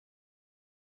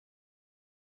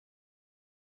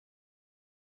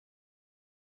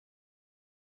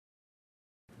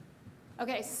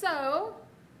Okay, so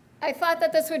I thought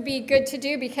that this would be good to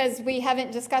do because we haven't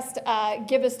discussed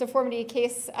Gibbus deformity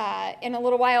case in a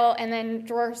little while, and then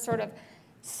Dror sort of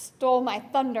stole my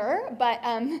thunder. But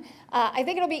I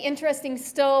think it'll be interesting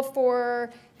still for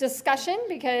discussion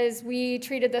because we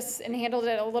treated this and handled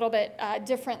it a little bit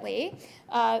differently.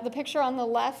 The picture on the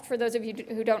left, for those of you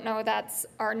who don't know, that's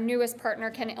our newest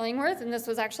partner, Ken Illingworth, and this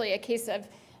was actually a case of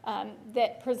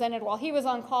that presented while he was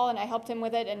on call, and I helped him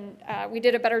with it, and we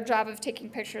did a better job of taking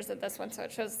pictures of this one, so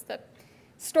it shows the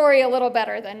story a little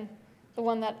better than the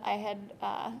one that I had,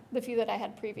 the few that I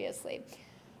had previously.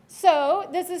 So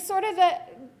this is sort of a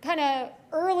kind of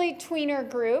early tweener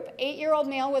group, 8-year-old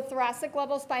male with thoracic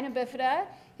level spina bifida,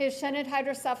 his shenid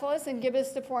hydrocephalus and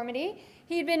gibbous deformity.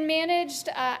 He'd been managed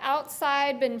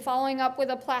outside, been following up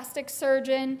with a plastic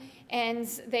surgeon, and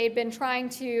they'd been trying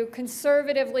to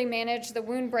conservatively manage the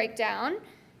wound breakdown.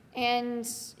 And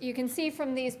you can see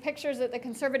from these pictures that the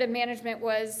conservative management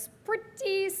was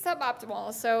pretty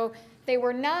suboptimal. So they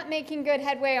were not making good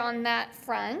headway on that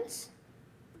front.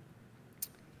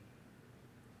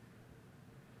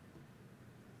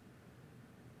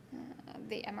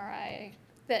 The MRI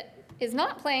that is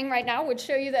not playing right now would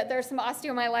show you that there's some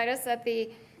osteomyelitis at the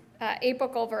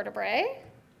apical vertebrae.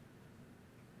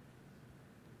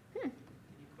 Can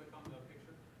you click on the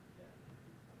picture? Yeah.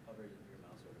 Hover your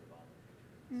mouse over the bottom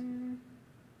of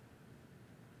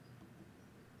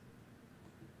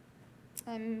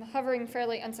the picture. I'm hovering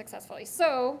fairly unsuccessfully.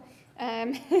 So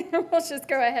we'll just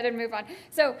go ahead and move on.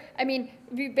 So, I mean,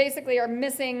 we basically are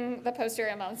missing the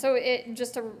posterior bone. So it,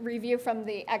 just a review from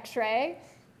the x-ray,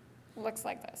 looks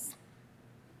like this.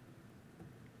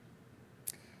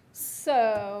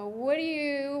 So what do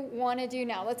you want to do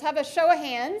now? Let's have a show of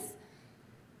hands.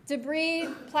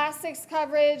 Debride, plastics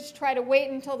coverage, try to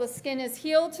wait until the skin is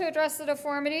healed to address the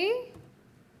deformity.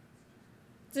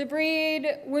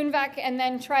 Debride, wound vac, and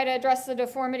then try to address the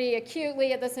deformity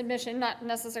acutely at this admission, not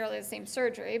necessarily the same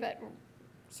surgery, but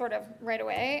sort of right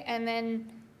away, and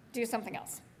then do something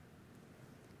else.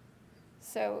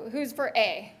 So who's for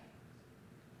A?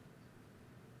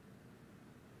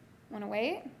 Want to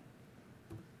wait?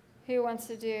 Who wants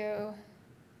to do?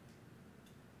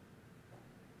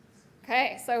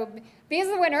 Okay, so B is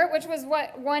the winner, which was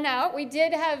what won out. We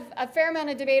did have a fair amount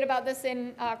of debate about this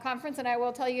in conference, and I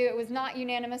will tell you it was not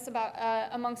unanimous about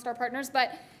amongst our partners,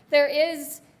 but there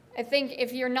is, I think,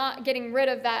 if you're not getting rid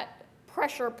of that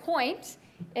pressure point,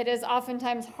 it is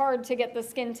oftentimes hard to get the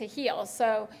skin to heal.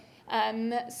 So,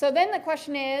 so then the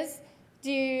question is,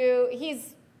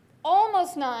 he's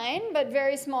almost 9, but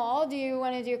very small. Do you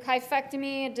want to do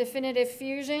kyphectomy, a definitive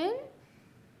fusion?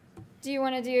 Do you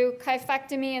want to do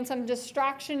kyphectomy and some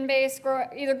distraction-based,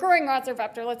 either growing rods or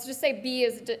vector? Let's just say B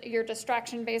is your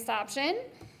distraction-based option.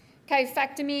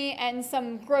 Kyphectomy and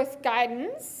some growth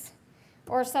guidance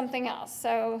or something else.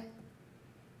 So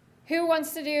who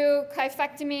wants to do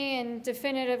kyphectomy and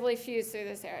definitively fuse through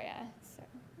this area? So,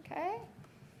 okay.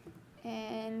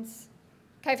 And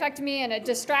kyphectomy and a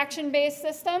distraction-based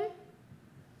system.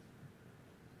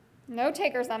 No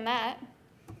takers on that.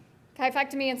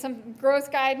 Kyphectomy and some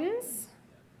growth guidance.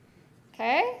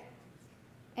 Okay.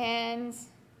 And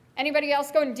anybody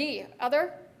else going D?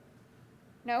 Other?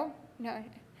 No? No.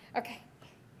 Okay.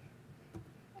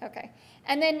 Okay.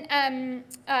 And then,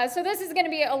 so this is going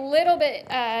to be a little bit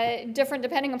different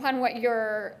depending upon what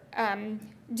you're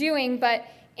doing, but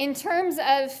in terms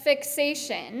of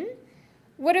fixation,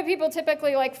 what do people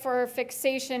typically like for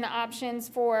fixation options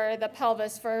for the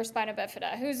pelvis for spina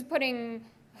bifida? Who's putting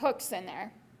hooks in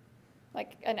there?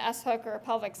 Like an S hook or a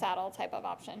pelvic saddle type of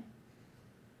option?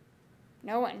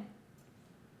 No one.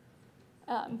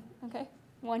 Okay,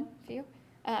 one, few.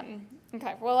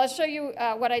 Okay, well, let's show you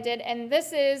what I did. And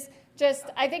this is just,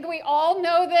 I think we all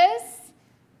know this,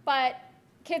 but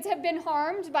kids have been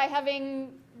harmed by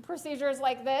having procedures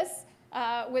like this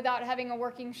without having a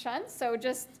working shunt. So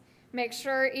just make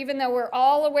sure, even though we're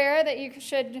all aware that you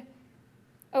should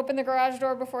open the garage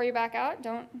door before you back out,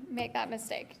 don't make that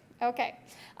mistake. Okay,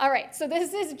 all right, so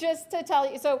this is just to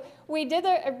tell you, so we did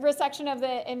a resection of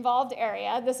the involved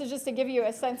area. This is just to give you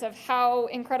a sense of how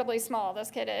incredibly small this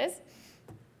kid is.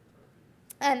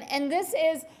 And this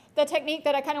is the technique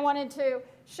that I kind of wanted to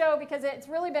show because it's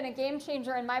really been a game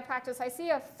changer in my practice. I see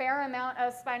a fair amount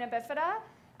of spina bifida,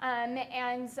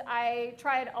 and I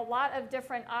tried a lot of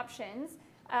different options,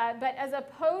 but as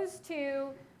opposed to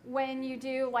when you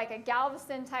do like a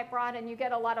Galveston type rod and you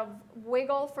get a lot of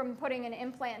wiggle from putting an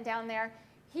implant down there,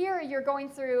 here you're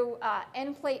going through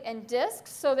end plate and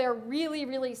discs, so they're really,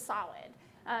 really solid.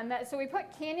 So we put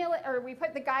we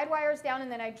put the guide wires down,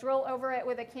 and then I drill over it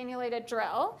with a cannulated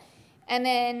drill, and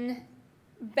then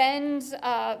bend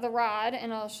the rod,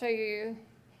 and I'll show you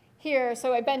here.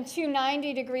 So I bend two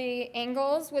 90-degree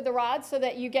angles with the rod so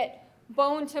that you get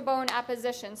bone-to-bone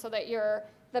apposition, so that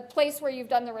the place where you've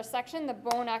done the resection, the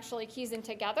bone actually keys in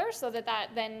together so that that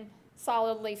then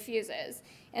solidly fuses.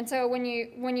 And so when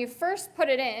you first put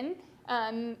it in,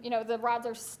 the rods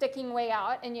are sticking way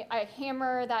out, and I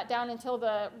hammer that down until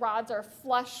the rods are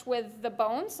flush with the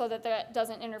bone so that that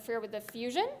doesn't interfere with the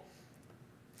fusion.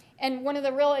 And one of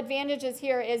the real advantages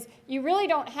here is you really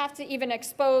don't have to even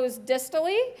expose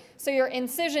distally, so your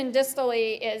incision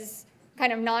distally is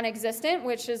kind of non-existent,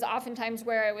 which is oftentimes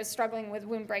where I was struggling with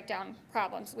wound breakdown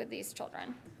problems with these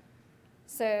children.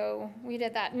 So we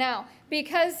did that. Now,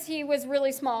 because he was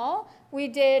really small, we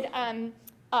did, and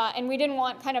we didn't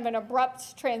want kind of an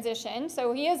abrupt transition.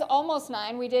 So he is almost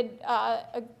 9. We did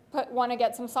want to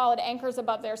get some solid anchors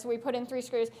above there, so we put in 3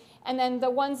 screws. And then the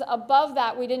ones above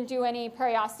that, we didn't do any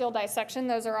periosteal dissection.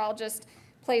 Those are all just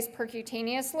placed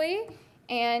percutaneously.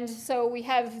 And so we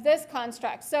have this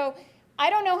construct. So I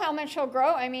don't know how much he'll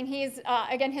grow. I mean, he's,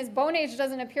 again, his bone age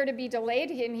doesn't appear to be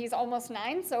delayed, and he's almost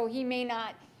 9, so he may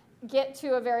not get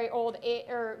to a very old age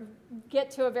or get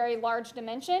to a very large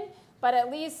dimension, but at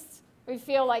least we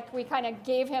feel like we kind of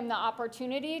gave him the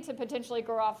opportunity to potentially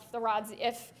grow off the rods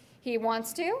if he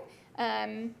wants to.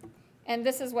 And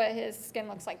this is what his skin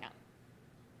looks like now.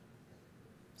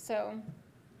 So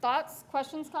thoughts,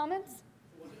 questions, comments?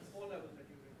 Was it 4 levels that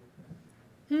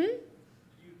you removed?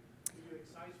 You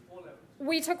excised 4 levels?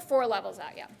 We took 4 levels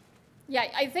out, yeah. Yeah,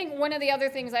 I think one of the other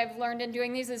things I've learned in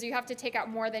doing these is you have to take out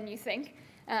more than you think.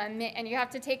 And you have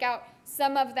to take out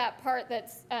some of that part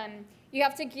that's, you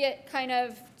have to get kind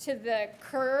of to the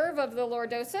curve of the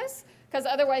lordosis, because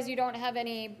otherwise you don't have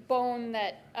any bone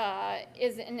that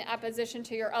is in apposition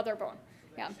to your other bone.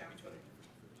 Yeah.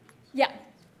 Yeah.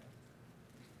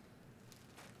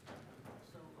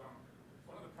 So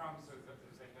one of the problems is that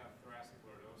they have thoracic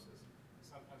lordosis.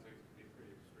 Sometimes they can be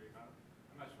pretty extreme. I'm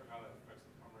not sure how that affects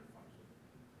the pulmonary function.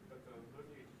 But the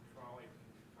looking trolley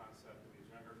concept of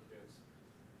these younger kids,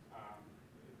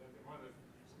 one of the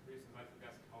reasons I think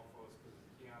that's helpful is because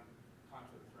you can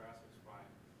contour the thoracic spine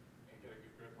and get a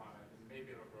good grip on it. And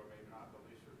maybe it'll grow, maybe not, but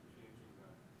at least you're changing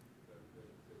the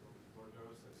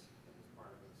lordosis as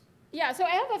part of this. Yeah, so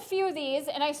I have a few of these,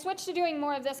 and I switched to doing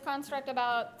more of this construct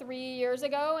about 3 years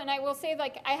ago. And I will say,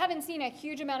 like, I haven't seen a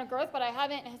huge amount of growth, but I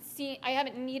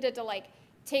haven't needed to like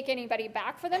take anybody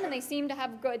back for them, and they seem to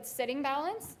have good sitting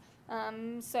balance.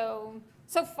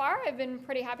 So far, I've been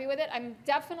pretty happy with it. I'm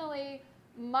definitely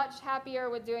much happier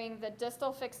with doing the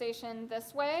distal fixation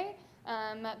this way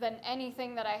than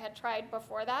anything that I had tried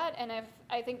before that. And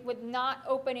I think with not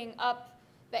opening up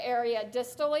the area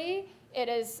distally,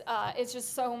 it's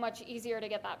just so much easier to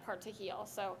get that part to heal.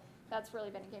 So that's really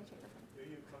been a game changer for me.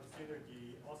 Do you consider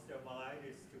the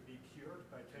osteomyelitis to be cured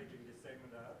by taking the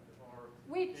segment out, or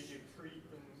did you treat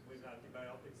them with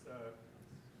antibiotics?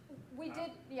 We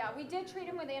did treat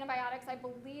him with antibiotics. I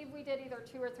believe we did either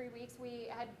 2 or 3 weeks. We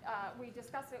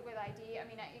discussed it with ID. I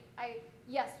mean,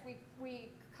 yes,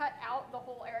 we cut out the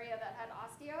whole area that had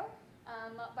osteo,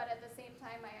 but at the same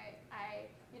time,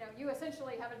 you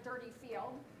essentially have a dirty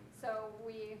field, so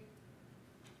we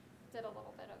did a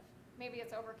little bit of, maybe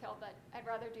it's overkill, but I'd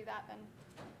rather do that than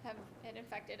have it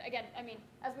infected. Again, I mean,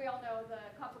 as we all know, the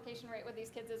complication rate with these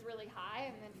kids is really high,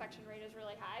 and the infection rate is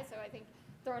really high, so I think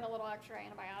throwing a little extra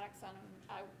antibiotics on them,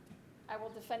 I will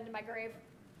defend to my grave.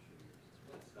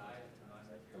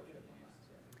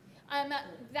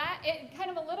 That, it kind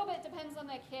of a little bit depends on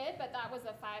the kid, but that was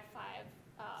a 5.5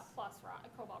 plus rod, a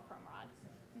cobalt chrome rod.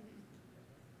 Mm-hmm.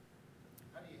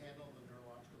 How do you handle the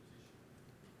neurological tissue?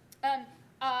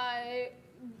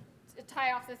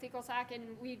 Tie off the thecal sac,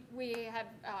 and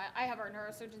I have our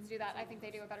neurosurgeons do that. I think they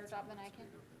do a better job than I can.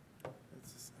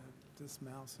 It's, this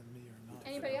mouse and me are not.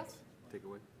 Anybody else? Take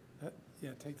away.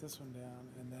 Yeah, take this one down,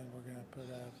 and then we're going to put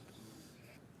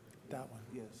that one.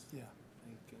 Yes. Yeah.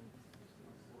 Thank you.